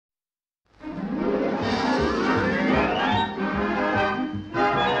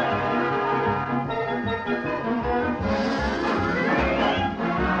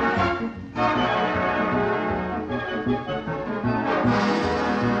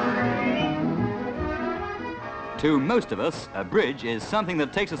To most of us, a bridge is something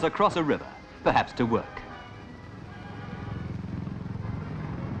that takes us across a river, perhaps to work.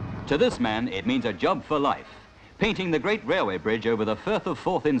 To this man, it means a job for life, painting the great railway bridge over the Firth of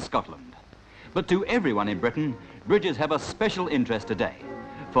Forth in Scotland. But to everyone in Britain, bridges have a special interest today,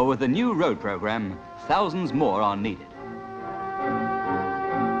 for with the new road programme, thousands more are needed.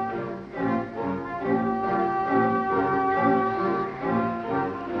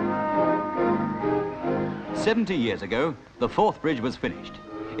 "70 years ago, the Forth Bridge was finished.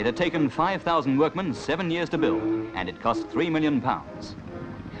 It had taken 5,000 workmen 7 years to build, and it cost £3 million.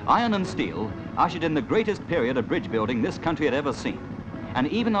 Iron and steel ushered in the greatest period of bridge building this country had ever seen. And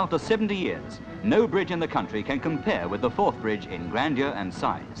even after 70 years, no bridge in the country can compare with the Forth Bridge in grandeur and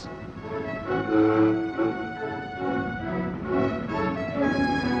size.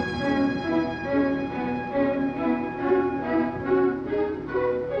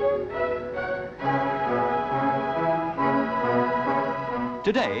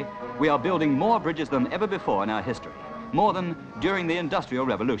 Today, we are building more bridges than ever before in our history, more than during the Industrial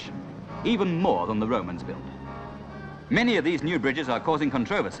Revolution, even more than the Romans built. Many of these new bridges are causing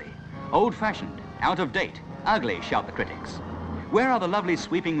controversy. Old-fashioned, out of date, ugly, shout the critics. Where are the lovely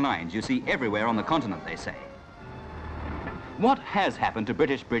sweeping lines you see everywhere on the continent, they say? What has happened to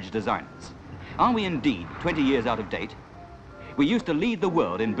British bridge designers? Are we indeed 20 years out of date? We used to lead the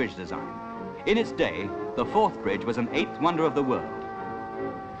world in bridge design. In its day, the Forth Bridge was an 8th wonder of the world.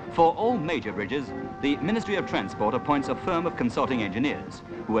 For all major bridges, the Ministry of Transport appoints a firm of consulting engineers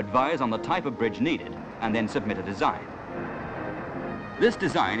who advise on the type of bridge needed and then submit a design. This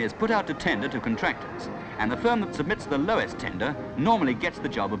design is put out to tender to contractors, and the firm that submits the lowest tender normally gets the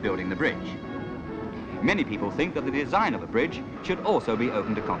job of building the bridge. Many people think that the design of a bridge should also be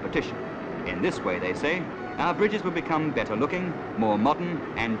open to competition. In this way, they say, our bridges will become better looking, more modern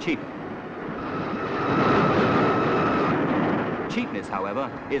and cheaper. Cheapness,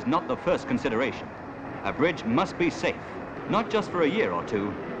 however, is not the first consideration. A bridge must be safe, not just for a year or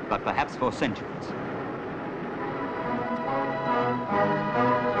two, but perhaps for centuries.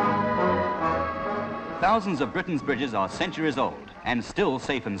 Thousands of Britain's bridges are centuries old and still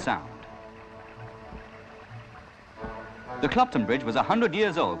safe and sound. The Clopton Bridge was 100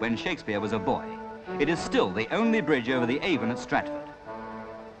 years old when Shakespeare was a boy. It is still the only bridge over the Avon at Stratford.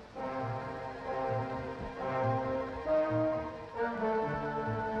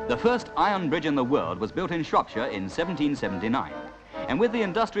 The first iron bridge in the world was built in Shropshire in 1779. And with the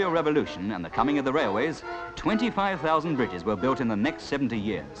Industrial Revolution and the coming of the railways, 25,000 bridges were built in the next 70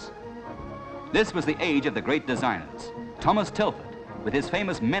 years. This was the age of the great designers. Thomas Telford, with his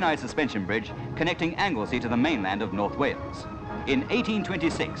famous Menai suspension bridge connecting Anglesey to the mainland of North Wales. In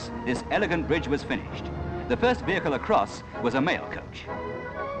 1826, this elegant bridge was finished. The first vehicle across was a mail coach.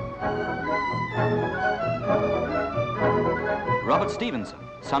 Robert Stephenson,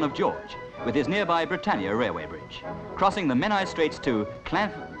 son of George, with his nearby Britannia railway bridge, crossing the Menai Straits to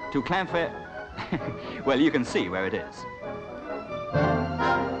Clanfair. Well, you can see where it is.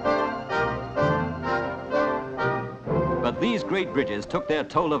 But these great bridges took their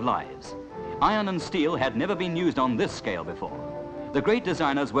toll of lives. Iron and steel had never been used on this scale before. The great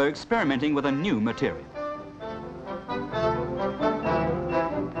designers were experimenting with a new material.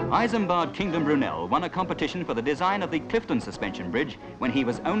 Isambard Kingdom Brunel won a competition for the design of the Clifton suspension bridge when he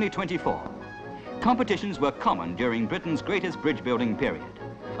was only 24. Competitions were common during Britain's greatest bridge building period,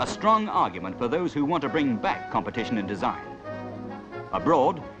 a strong argument for those who want to bring back competition in design.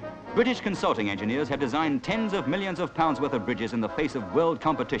 Abroad, British consulting engineers have designed tens of millions of pounds worth of bridges in the face of world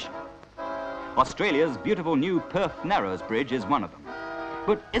competition. Australia's beautiful new Perth Narrows Bridge is one of them.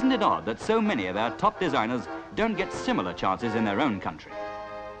 But isn't it odd that so many of our top designers don't get similar chances in their own country?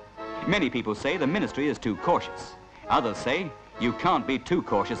 Many people say the ministry is too cautious. Others say you can't be too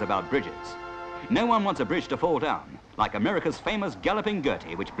cautious about bridges. No one wants a bridge to fall down, like America's famous Galloping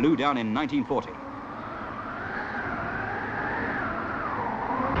Gertie, which blew down in 1940.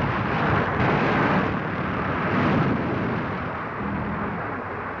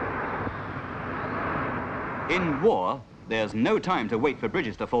 In war, there's no time to wait for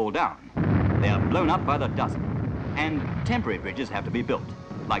bridges to fall down. They are blown up by the dozen. And temporary bridges have to be built,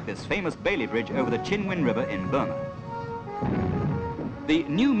 like this famous Bailey Bridge over the Chinwin River in Burma. The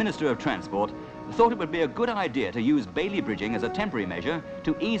new Minister of Transport thought it would be a good idea to use Bailey bridging as a temporary measure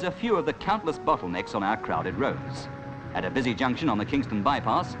to ease a few of the countless bottlenecks on our crowded roads. At a busy junction on the Kingston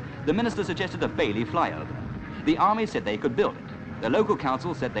bypass, the Minister suggested a Bailey flyover. The Army said they could build it. The local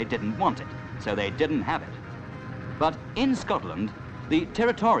council said they didn't want it, so they didn't have it. But in Scotland, the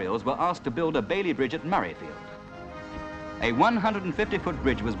Territorials were asked to build a Bailey Bridge at Murrayfield. A 150-foot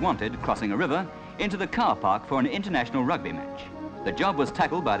bridge was wanted crossing a river into the car park for an international rugby match. The job was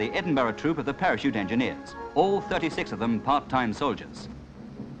tackled by the Edinburgh troop of the parachute engineers, all 36 of them part-time soldiers.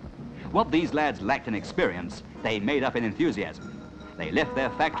 What these lads lacked in experience, they made up in enthusiasm. They left their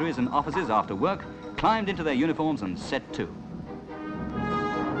factories and offices after work, climbed into their uniforms and set to.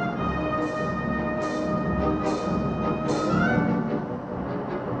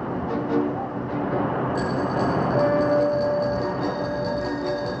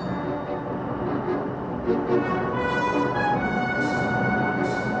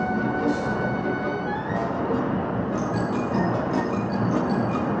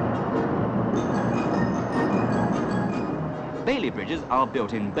 Bailey bridges are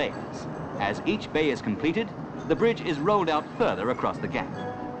built in bays. As each bay is completed, the bridge is rolled out further across the gap.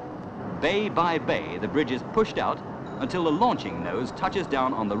 Bay by bay, the bridge is pushed out until the launching nose touches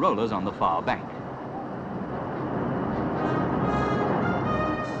down on the rollers on the far bank.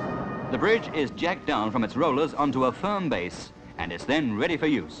 The bridge is jacked down from its rollers onto a firm base, and it's then ready for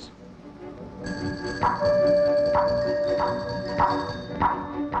use.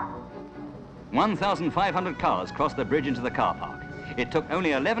 "1,500 cars crossed the bridge into the car park. It took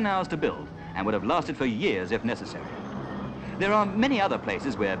only 11 hours to build and would have lasted for years if necessary. There are many other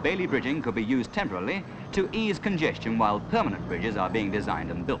places where Bailey bridging could be used temporarily to ease congestion while permanent bridges are being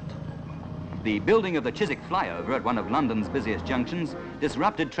designed and built. The building of the Chiswick flyover at one of London's busiest junctions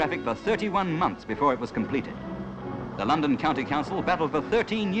disrupted traffic for 31 months before it was completed. The London County Council battled for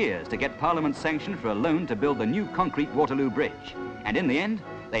 13 years to get Parliament's sanction for a loan to build the new concrete Waterloo Bridge, and in the end,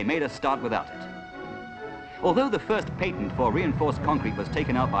 they made a start without it. Although the first patent for reinforced concrete was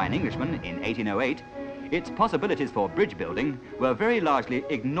taken out by an Englishman in 1808, its possibilities for bridge building were very largely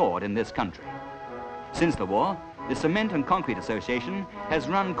ignored in this country. Since the war, the Cement and Concrete Association has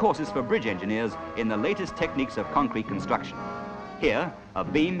run courses for bridge engineers in the latest techniques of concrete construction. Here, a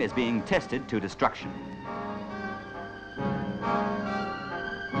beam is being tested to destruction.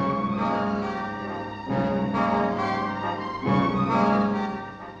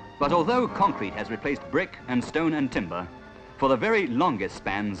 But although concrete has replaced brick and stone and timber, for the very longest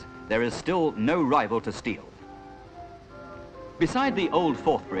spans, there is still no rival to steel. Beside the old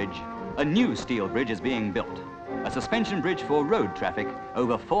Forth Bridge, a new steel bridge is being built, a suspension bridge for road traffic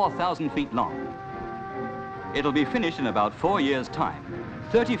over 4,000 feet long. It'll be finished in about 4 years' time,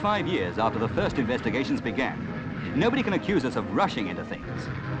 35 years after the first investigations began. Nobody can accuse us of rushing into things.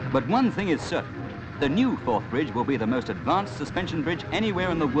 But one thing is certain. The new Forth Bridge will be the most advanced suspension bridge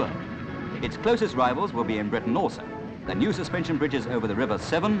anywhere in the world. Its closest rivals will be in Britain also, the new suspension bridges over the River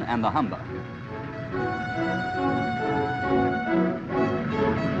Severn and the Humber.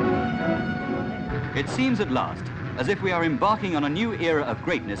 It seems at last as if we are embarking on a new era of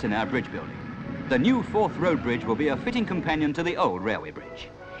greatness in our bridge building. The new Forth Road Bridge will be a fitting companion to the old railway bridge,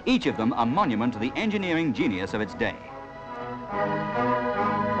 each of them a monument to the engineering genius of its day.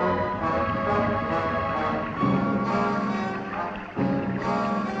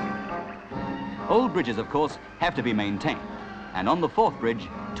 Old bridges, of course, have to be maintained. And on the Forth Bridge,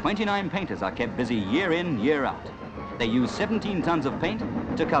 29 painters are kept busy year in, year out. They use 17 tons of paint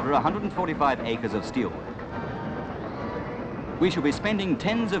to cover 145 acres of steelwork. We shall be spending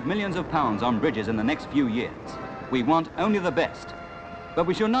tens of millions of pounds on bridges in the next few years. We want only the best. But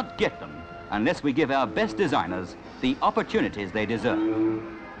we shall not get them unless we give our best designers the opportunities they deserve.